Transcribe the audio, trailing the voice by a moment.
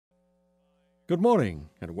Good morning,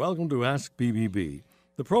 and welcome to Ask BBB,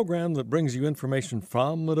 the program that brings you information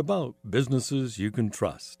from and about businesses you can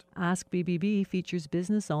trust. Ask BBB features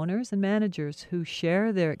business owners and managers who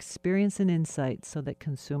share their experience and insights so that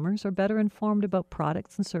consumers are better informed about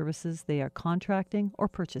products and services they are contracting or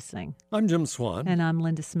purchasing. I'm Jim Swan. And I'm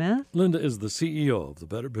Linda Smith. Linda is the CEO of the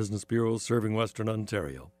Better Business Bureau serving Western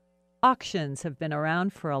Ontario. Auctions have been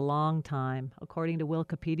around for a long time. According to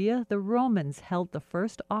Wikipedia, the Romans held the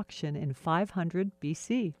first auction in 500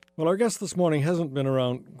 BC. Well, our guest this morning hasn't been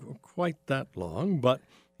around quite that long, but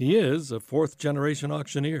he is a fourth-generation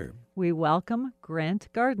auctioneer. We welcome Grant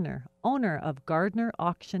Gardner, owner of Gardner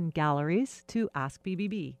Auction Galleries, to Ask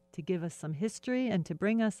BBB to give us some history and to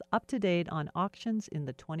bring us up to date on auctions in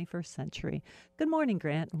the 21st century. Good morning,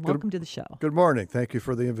 Grant, and welcome to the show. Good morning. Thank you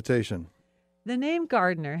for the invitation. The name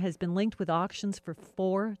Gardner has been linked with auctions for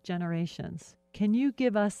 4 generations. Can you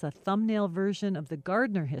give us a thumbnail version of the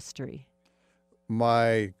Gardner history?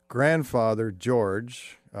 My grandfather,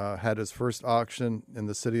 George, had his first auction in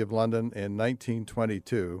the City of London in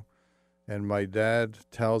 1922, and my dad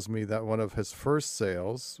tells me that one of his first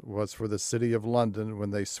sales was for the City of London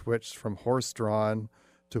when they switched from horse-drawn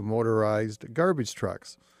to motorized garbage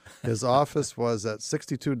trucks. His office was at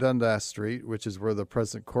 62 Dundas Street, which is where the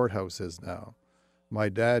present courthouse is now. My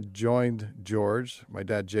dad joined George, my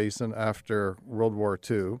dad Jason, after World War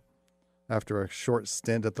II, after a short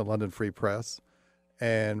stint at the London Free Press.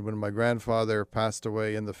 And when my grandfather passed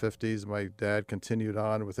away in the 50s, my dad continued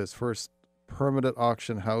on with his first permanent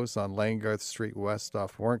auction house on Langgarth Street West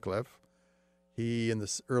off Warncliffe. He, in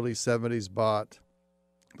the early 70s, bought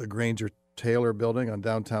the Granger Taylor building on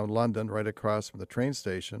downtown London, right across from the train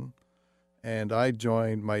station. And I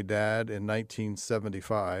joined my dad in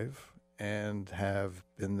 1975 and have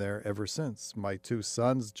been there ever since. My 2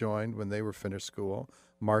 sons joined when they were finished school,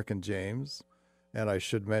 Mark and James. And I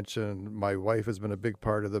should mention my wife has been a big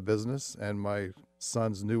part of the business, and my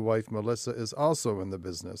son's new wife, Melissa, is also in the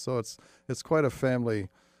business. So it's quite a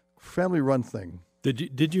family-run thing.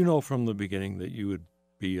 Did you know from the beginning that you would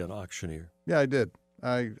be an auctioneer? Yeah, I did.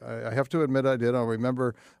 I have to admit I did. I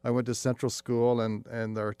remember I went to Central School,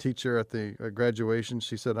 and our teacher at the graduation,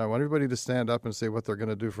 she said, I want everybody to stand up and say what they're going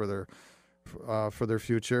to do for their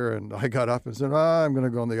future. And I got up and said, I'm going to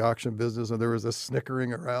go in the auction business. And there was a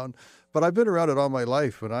snickering around. But I've been around it all my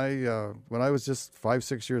life. When I was just 5,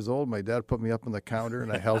 6 years old, my dad put me up on the counter,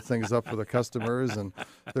 and I held things up for the customers. And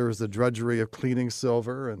there was the drudgery of cleaning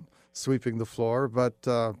silver and sweeping the floor.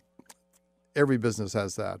 But every business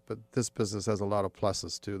has that, but this business has a lot of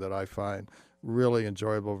pluses, too, that I find really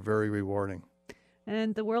enjoyable, very rewarding.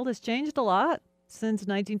 And the world has changed a lot since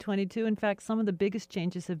 1922. In fact, some of the biggest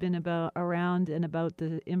changes have been around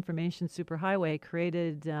the information superhighway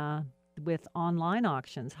created with online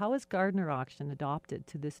auctions. How has Gardner Auction adopted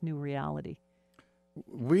to this new reality?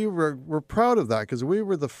 We're proud of that because we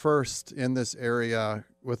were the first in this area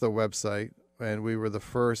with a website. And we were the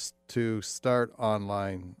first to start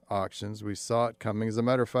online auctions. We saw it coming. As a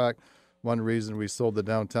matter of fact, one reason we sold the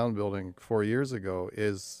downtown building 4 years ago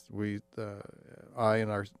is I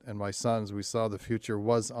and my sons, we saw the future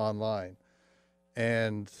was online.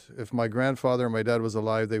 And if my grandfather and my dad was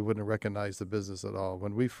alive, they wouldn't recognize the business at all.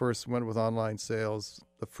 When we first went with online sales,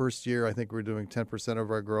 the first year, I think we were doing 10%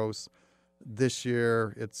 of our gross. This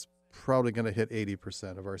year, it's probably going to hit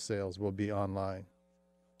 80% of our sales will be online.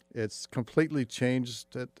 It's completely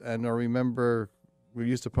changed it. And I remember we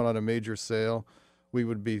used to put on a major sale. We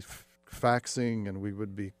would be faxing and we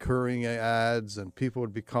would be couriering ads, and people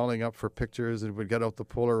would be calling up for pictures, and we'd get out the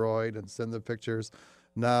Polaroid and send the pictures.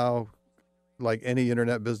 Now, like any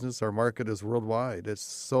internet business, our market is worldwide. It's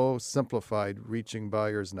so simplified reaching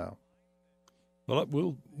buyers now.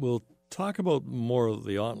 Well, we'll talk about more of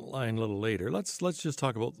the online a little later. Let's just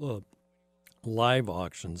talk about live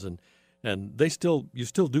auctions and you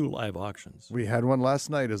still do live auctions. We had one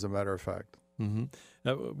last night, as a matter of fact.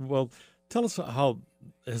 Mm-hmm. Well, tell us how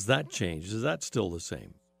has that changed? Is that still the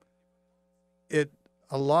same?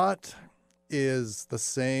 A lot is the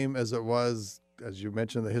same as it was, as you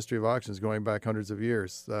mentioned, the history of auctions going back hundreds of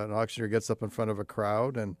years. An auctioneer gets up in front of a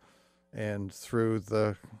crowd and through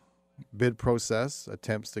the bid process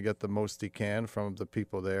attempts to get the most he can from the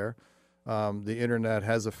people there. The internet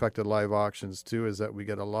has affected live auctions too, is that we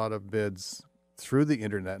get a lot of bids through the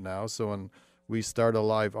internet now. So when we start a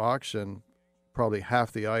live auction, probably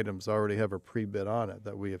half the items already have a pre-bid on it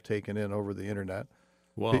that we have taken in over the internet.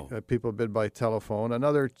 Wow. People bid by telephone.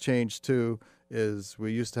 Another change too is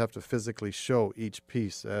we used to have to physically show each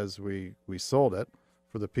piece as we sold it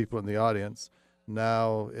for the people in the audience.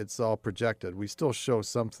 Now it's all projected. We still show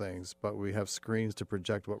some things, but we have screens to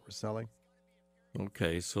project what we're selling.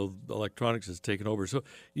 Okay, so electronics has taken over. So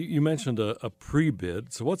you mentioned a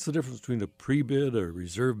pre-bid. So what's the difference between a pre-bid, a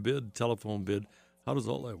reserve bid, telephone bid? How does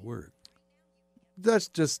all that work? That's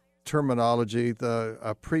just terminology.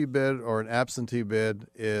 A pre-bid or an absentee bid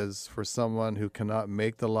is for someone who cannot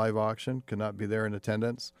make the live auction, cannot be there in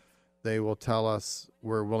attendance. They will tell us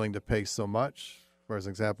we're willing to pay so much. For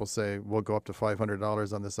example, say we'll go up to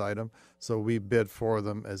 $500 on this item. So we bid for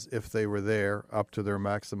them as if they were there up to their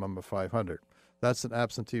maximum of $500. That's an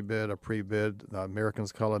absentee bid, a pre-bid.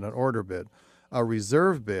 Americans call it an order bid. A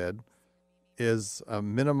reserve bid is a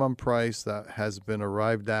minimum price that has been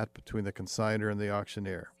arrived at between the consignor and the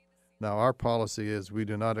auctioneer. Now, our policy is we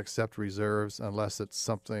do not accept reserves unless it's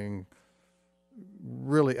something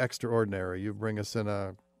really extraordinary. You bring us in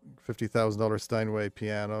a $50,000 Steinway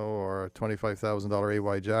piano or a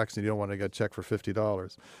 $25,000 AY Jackson, you don't want to get a check for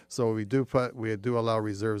 $50. So we do allow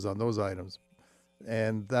reserves on those items.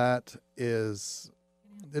 And that is,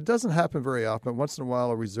 it doesn't happen very often. Once in a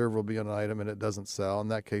while, a reserve will be on an item and it doesn't sell. In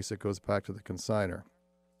that case, it goes back to the consignor.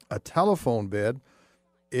 A telephone bid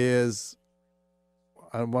is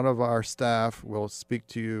one of our staff will speak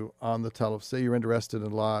to you on the telephone. Say you're interested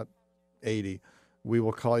in lot 80. We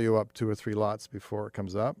will call you up 2 or 3 lots before it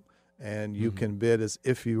comes up, and you can bid as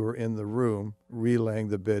if you were in the room, relaying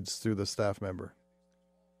the bids through the staff member.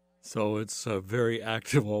 So it's very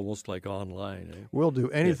active, almost like online. Eh? We'll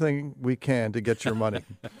do anything we can to get your money.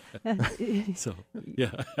 So,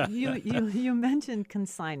 yeah. You mentioned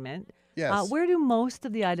consignment. Yes. Where do most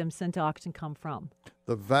of the items sent to auction come from?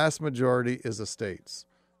 The vast majority is estates.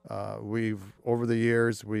 Over the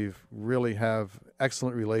years, we've really have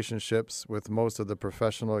excellent relationships with most of the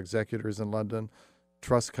professional executors in London,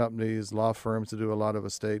 trust companies, law firms that do a lot of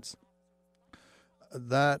estates.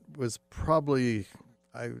 That was probably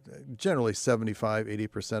generally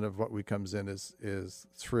 75-80% of what we comes in is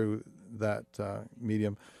through that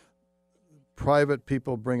medium. Private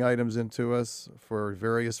people bring items into us for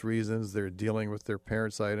various reasons. They're dealing with their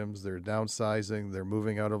parents' items, they're downsizing, they're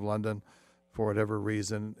moving out of London for whatever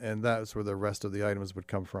reason, and that's where the rest of the items would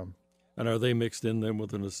come from. And are they mixed in then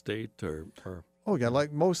with an estate or? Oh, yeah,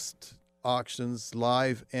 like most auctions,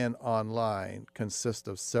 live and online, consist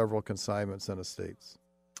of several consignments and estates.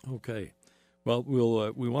 Okay. Well,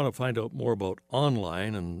 we want to find out more about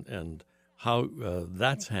online and how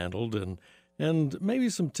that's handled and maybe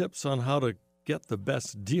some tips on how to get the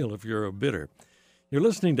best deal if you're a bidder. You're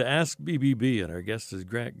listening to Ask BBB, and our guest is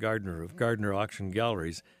Grant Gardner of Gardner Auction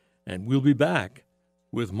Galleries, and we'll be back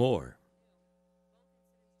with more.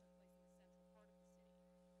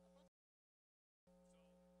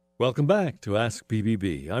 Welcome back to Ask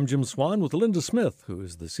BBB. I'm Jim Swan with Linda Smith, who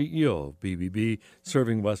is the CEO of BBB,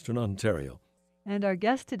 serving Western Ontario. And our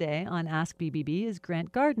guest today on Ask BBB is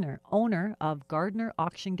Grant Gardner, owner of Gardner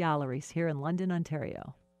Auction Galleries here in London,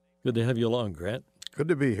 Ontario. Good to have you along, Grant. Good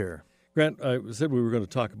to be here. Grant, I said we were going to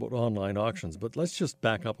talk about online auctions, but let's just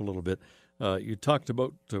back up a little bit. You talked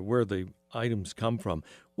about where the items come from.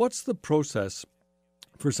 What's the process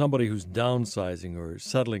for somebody who's downsizing or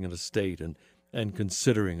settling an estate and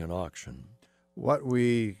considering an auction?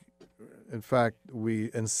 We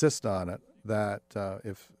insist on it that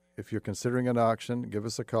if you're considering an auction, give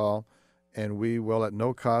us a call, and we will, at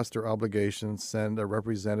no cost or obligation, send a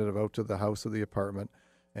representative out to the house or the apartment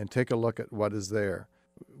and take a look at what is there.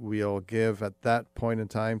 We'll give, at that point in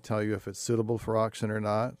time, tell you if it's suitable for auction or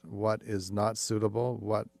not, what is not suitable,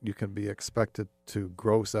 what you can be expected to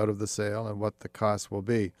gross out of the sale, and what the cost will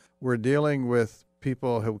be. We're dealing with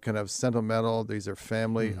people who can have sentimental, these are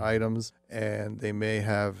family items, and they may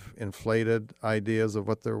have inflated ideas of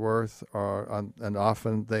what they're worth, and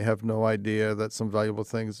often they have no idea that some valuable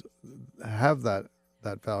things have that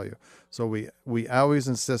value. So we always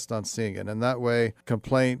insist on seeing it, and that way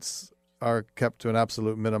complaints are kept to an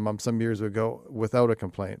absolute minimum. Some years we go without a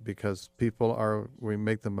complaint because we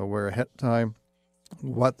make them aware ahead of time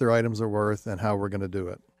what their items are worth and how we're going to do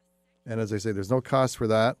it. And as I say, there's no cost for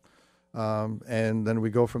that. And then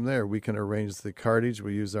we go from there. We can arrange the cartage.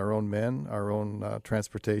 We use our own men, our own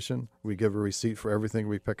transportation. We give a receipt for everything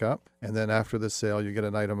we pick up. And then after the sale, you get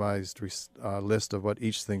an itemized list of what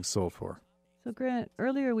each thing sold for. So, Grant,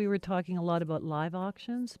 earlier we were talking a lot about live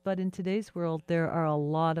auctions, but in today's world, there are a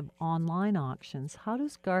lot of online auctions. How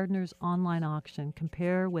does Gardner's online auction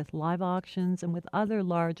compare with live auctions and with other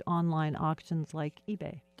large online auctions like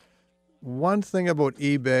eBay? One thing about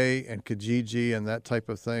eBay and Kijiji and that type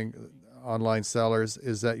of thing, online sellers,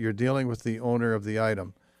 is that you're dealing with the owner of the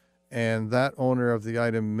item. And that owner of the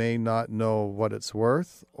item may not know what it's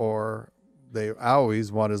worth, or they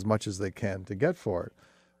always want as much as they can to get for it.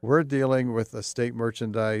 We're dealing with estate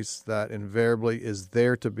merchandise that invariably is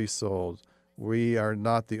there to be sold. We are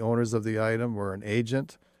not the owners of the item. We're an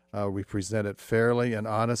agent. We present it fairly and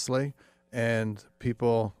honestly, and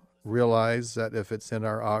people realize that if it's in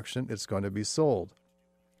our auction, it's going to be sold.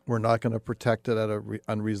 We're not going to protect it at an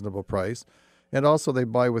unreasonable price. And also they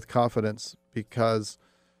buy with confidence, because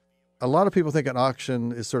a lot of people think an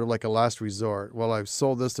auction is sort of like a last resort. Well, I've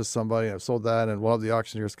sold this to somebody, I've sold that, and we'll have the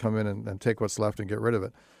auctioneers come in and take what's left and get rid of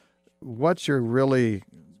it. What you're really,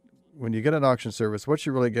 when you get an auction service, what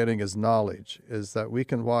you're really getting is knowledge, is that we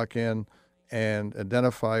can walk in and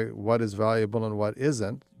identify what is valuable and what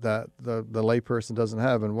isn't that the layperson doesn't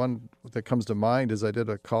have. And one that comes to mind is I did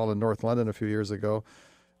a call in North London a few years ago,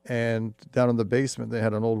 and down in the basement they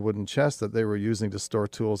had an old wooden chest that they were using to store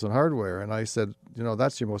tools and hardware. And I said,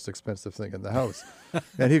 that's your most expensive thing in the house.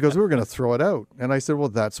 And he goes, we're going to throw it out. And I said, well,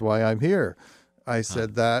 that's why I'm here. I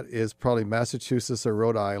said, that is probably Massachusetts or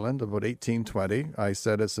Rhode Island, about 1820. I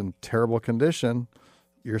said, it's in terrible condition.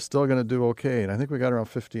 You're still going to do okay. And I think we got around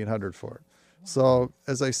 $1,500 for it. So,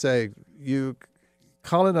 as I say, you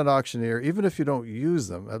call in an auctioneer, even if you don't use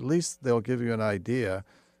them, at least they'll give you an idea.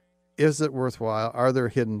 Is it worthwhile? Are there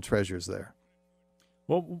hidden treasures there?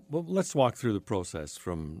 Well, let's walk through the process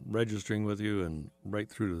from registering with you and right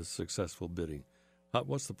through to the successful bidding.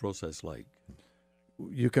 What's the process like?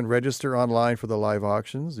 You can register online for the live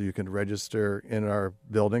auctions. You can register in our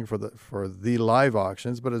building for the live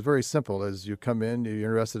auctions, but it's very simple. As you come in, you're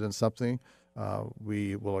interested in something,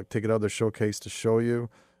 we will take it out of the showcase to show you.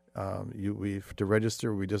 To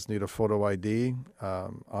register, we just need a photo ID.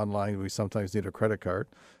 Online, we sometimes need a credit card,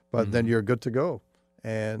 but then you're good to go.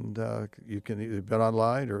 And you can either bid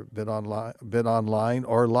online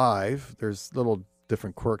or live. There's little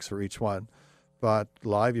different quirks for each one, but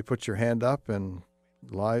live, you put your hand up, and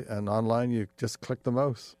live and online, you just click the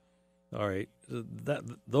mouse. All right,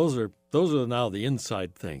 those are now the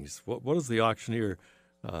inside things. What is the auctioneer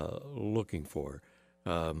looking for?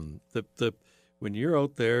 When you're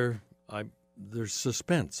out there, there's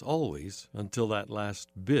suspense always until that last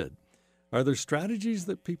bid. Are there strategies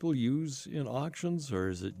that people use in auctions, or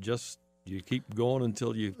is it just you keep going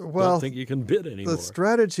until you don't think you can bid anymore? The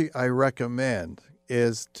strategy I recommend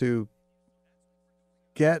is to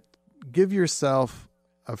give yourself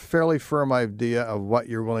a fairly firm idea of what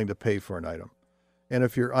you're willing to pay for an item. And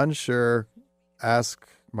if you're unsure, ask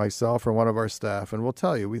myself or one of our staff, and we'll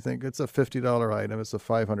tell you, we think it's a $50 item, it's a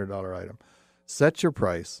 $500 item. Set your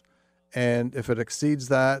price, and if it exceeds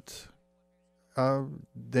that,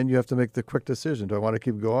 then you have to make the quick decision. Do I want to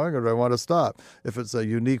keep going, or do I want to stop? If it's a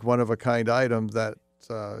unique, one-of-a-kind item that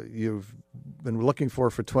you've been looking for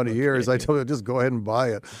 20 years, I tell you, just go ahead and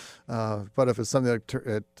buy it. But if it's something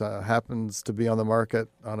that happens to be on the market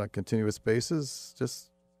on a continuous basis,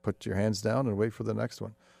 just put your hands down and wait for the next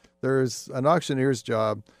one. There's an auctioneer's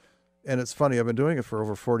job, and it's funny, I've been doing it for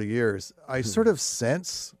over 40 years. I sort of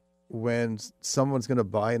sense when someone's going to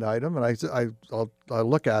buy an item, and I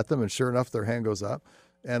look at them, and sure enough, their hand goes up.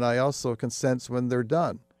 And I also can sense when they're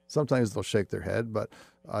done. Sometimes they'll shake their head, but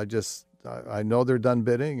I know they're done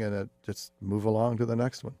bidding, and just move along to the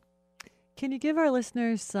next one. Can you give our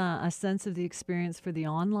listeners a sense of the experience for the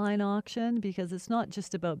online auction? Because it's not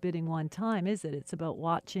just about bidding one time, is it? It's about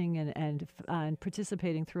watching and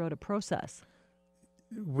participating throughout a process.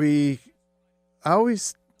 We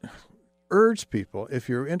always urge people, if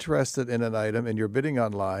you're interested in an item and you're bidding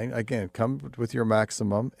online, again, come with your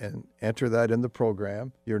maximum and enter that in the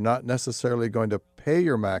program. You're not necessarily going to pay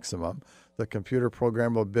your maximum. The computer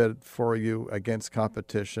program will bid for you against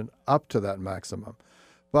competition up to that maximum.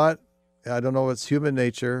 But I don't know, it's human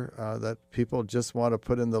nature that people just want to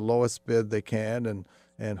put in the lowest bid they can,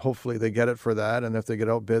 and hopefully they get it for that. And if they get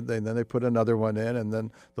outbid, then they put another one in, and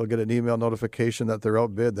then they'll get an email notification that they're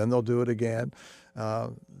outbid. Then they'll do it again.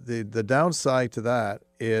 The downside to that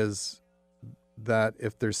is that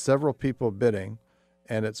if there's several people bidding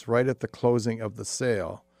and it's right at the closing of the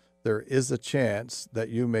sale, there is a chance that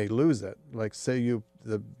you may lose it. Like, say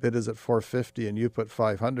the bid is at $450 and you put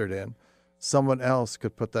 $500 in, someone else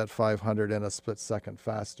could put that $500 in a split second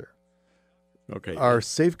faster. Okay. Our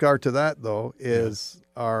safeguard to that, though, is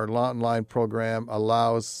our online program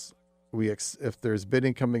allows if there's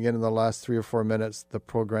bidding coming in the last 3 or 4 minutes, the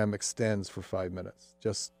program extends for 5 minutes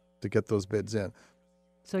just to get those bids in.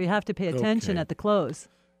 So you have to pay attention at the close.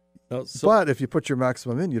 But if you put your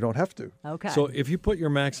maximum in, you don't have to. Okay. So if you put your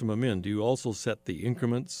maximum in, do you also set the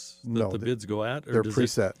increments that the bids go at? Or they're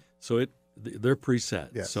preset. They're preset.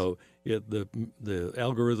 Yes. So the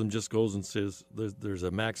algorithm just goes and says there's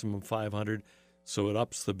a maximum 500, so it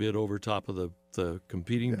ups the bid over top of the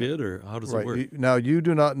competing bid, or how does it work? Now, you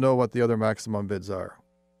do not know what the other maximum bids are.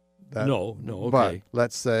 No, okay. But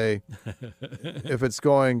let's say if it's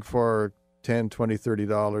going for $10, $20,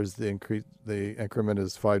 $30, the increment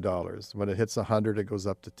is $5. When it hits 100, it goes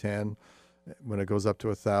up to 10. When it goes up to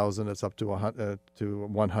 1,000, it's up to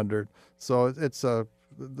 100. So it's the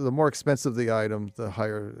more expensive the item, the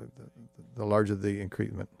larger the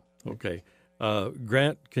increment. Okay.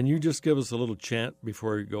 Grant, can you just give us a little chant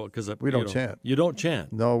before you go? Because we don't chant. You don't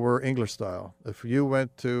chant? No, we're English style. If you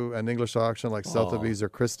went to an English auction like Sotheby's or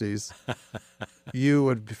Christie's, you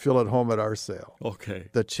would feel at home at our sale. Okay.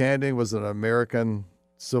 The chanting was an American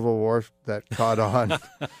Civil War that caught on,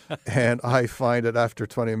 and I find it after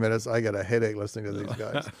 20 minutes, I get a headache listening to these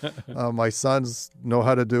guys. My sons know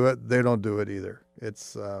how to do it. They don't do it either.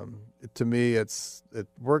 It's to me, it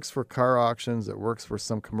works for car auctions. It works for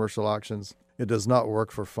some commercial auctions. It does not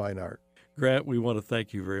work for fine art. Grant, we want to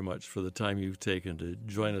thank you very much for the time you've taken to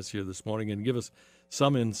join us here this morning and give us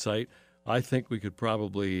some insight. I think we could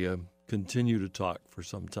probably continue to talk for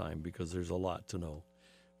some time because there's a lot to know.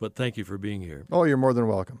 But thank you for being here. Oh, you're more than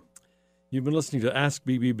welcome. You've been listening to Ask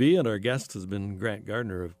BBB, and our guest has been Grant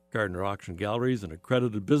Gardner of Gardner Auction Galleries, an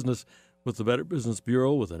accredited business with the Better Business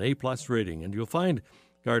Bureau with an A+ rating. And you'll find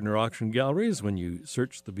Gardner Auction Galleries when you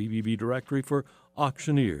search the BBB directory for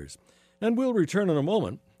auctioneers. And we'll return in a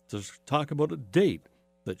moment to talk about a date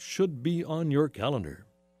that should be on your calendar.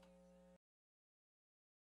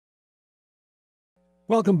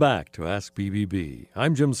 Welcome back to Ask BBB.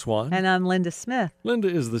 I'm Jim Swan. And I'm Linda Smith. Linda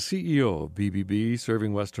is the CEO of BBB,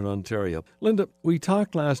 serving Western Ontario. Linda, we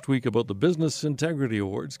talked last week about the Business Integrity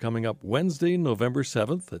Awards coming up Wednesday, November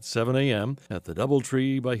 7th at 7 a.m. at the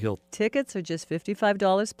Doubletree by Hilton. Tickets are just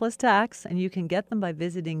 $55 plus tax, and you can get them by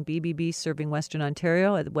visiting BBB Serving Western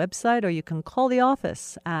Ontario at the website, or you can call the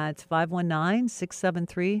office at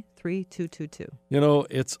 519-673-3222. You know,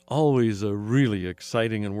 it's always a really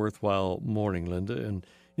exciting and worthwhile morning, Linda, and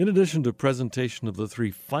in addition to presentation of the 3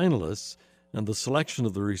 finalists and the selection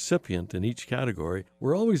of the recipient in each category,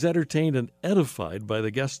 we're always entertained and edified by the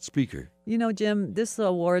guest speaker. You know, Jim, this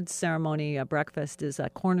awards ceremony breakfast is a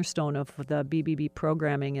cornerstone of the BBB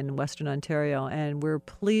programming in Western Ontario, and we're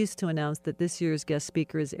pleased to announce that this year's guest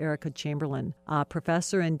speaker is Erica Chamberlain,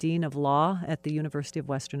 professor and dean of law at the University of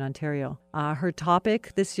Western Ontario. Her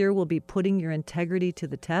topic this year will be putting your integrity to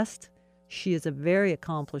the test. She is a very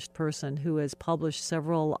accomplished person who has published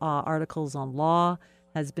several articles on law,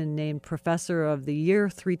 has been named Professor of the Year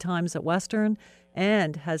 3 times at Western,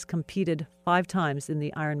 and has competed 5 times in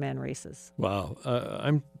the Ironman races. Wow.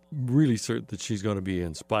 I'm really certain that she's going to be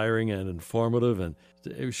inspiring and informative, and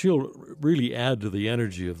she'll really add to the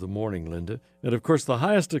energy of the morning, Linda. And, of course, the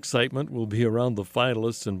highest excitement will be around the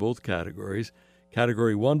finalists in both categories.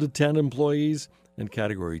 Category 1 to 10 employees, and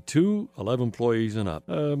Category 2, 11 employees and up.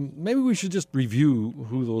 Maybe we should just review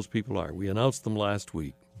who those people are. We announced them last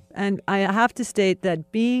week. And I have to state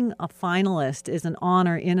that being a finalist is an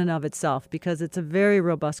honor in and of itself because it's a very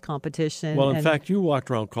robust competition. Well, in fact, you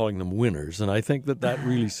walked around calling them winners, and I think that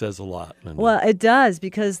really says a lot. Well, it does,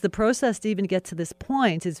 because the process to even get to this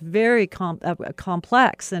point is very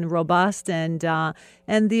complex and robust, and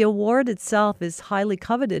the award itself is highly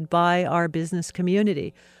coveted by our business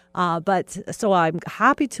community. So I'm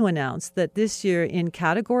happy to announce that this year in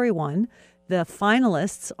Category 1, the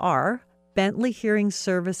finalists are Bentley Hearing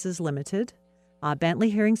Services Limited. Bentley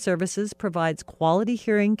Hearing Services provides quality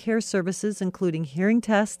hearing care services, including hearing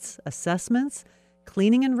tests, assessments,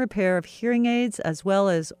 cleaning and repair of hearing aids, as well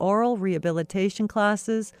as oral rehabilitation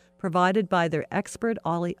classes provided by their expert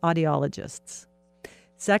audiologists.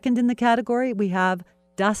 Second in the category, we have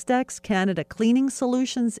Dustex Canada Cleaning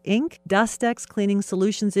Solutions, Inc. Dustex Cleaning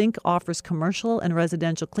Solutions, Inc. offers commercial and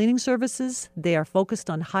residential cleaning services. They are focused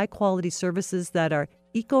on high-quality services that are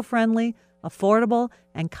eco-friendly, affordable,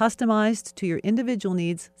 and customized to your individual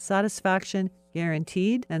needs, satisfaction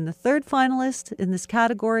guaranteed. And the third finalist in this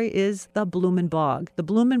category is the Bloom & Bog. The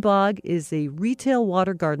Bloom & Bog is a retail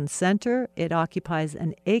water garden center. It occupies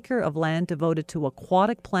an acre of land devoted to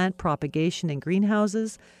aquatic plant propagation in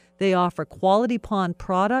greenhouses. They offer quality pond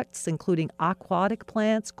products, including aquatic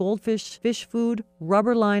plants, goldfish, fish food,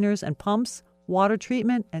 rubber liners and pumps, water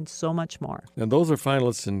treatment, and so much more. And those are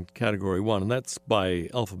finalists in Category 1, and that's by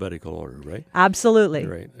alphabetical order, right? Absolutely.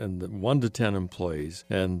 Right, and 1 to 10 employees.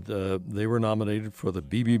 And they were nominated for the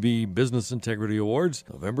BBB Business Integrity Awards,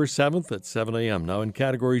 November 7th at 7 a.m. Now in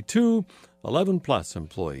Category 2, 11-plus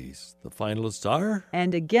employees. The finalists are?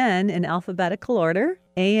 And again, in alphabetical order,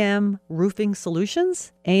 AM Roofing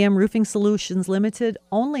Solutions. AM Roofing Solutions Limited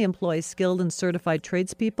only employs skilled and certified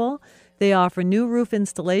tradespeople. They offer new roof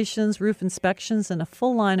installations, roof inspections, and a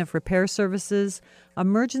full line of repair services.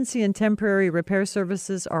 Emergency and temporary repair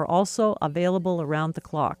services are also available around the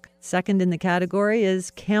clock. Second in the category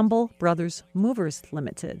is Campbell Brothers Movers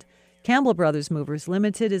Limited. Campbell Brothers Movers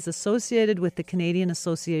Limited is associated with the Canadian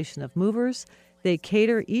Association of Movers. They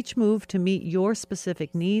cater each move to meet your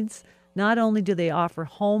specific needs. Not only do they offer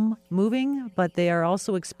home moving, but they are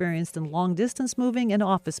also experienced in long-distance moving and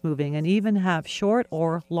office moving, and even have short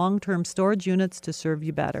or long-term storage units to serve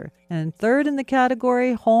you better. And third in the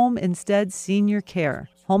category, Home Instead Senior Care.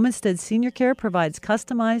 Home Instead Senior Care provides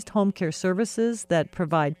customized home care services that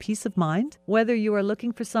provide peace of mind. Whether you are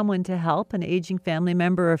looking for someone to help an aging family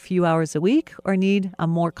member a few hours a week or need a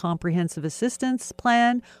more comprehensive assistance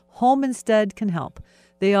plan, Home Instead can help.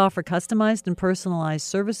 They offer customized and personalized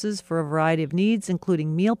services for a variety of needs,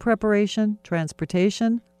 including meal preparation,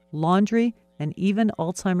 transportation, laundry, and even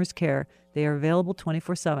Alzheimer's care. They are available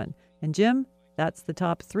 24/7. And Jim, that's the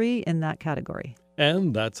top 3 in that category.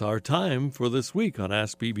 And that's our time for this week on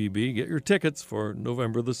Ask BBB. Get your tickets for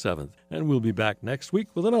November the 7th. And we'll be back next week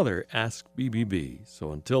with another Ask BBB.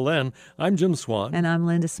 So until then, I'm Jim Swan. And I'm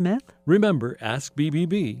Linda Smith. Remember, Ask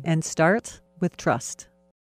BBB. And start with trust.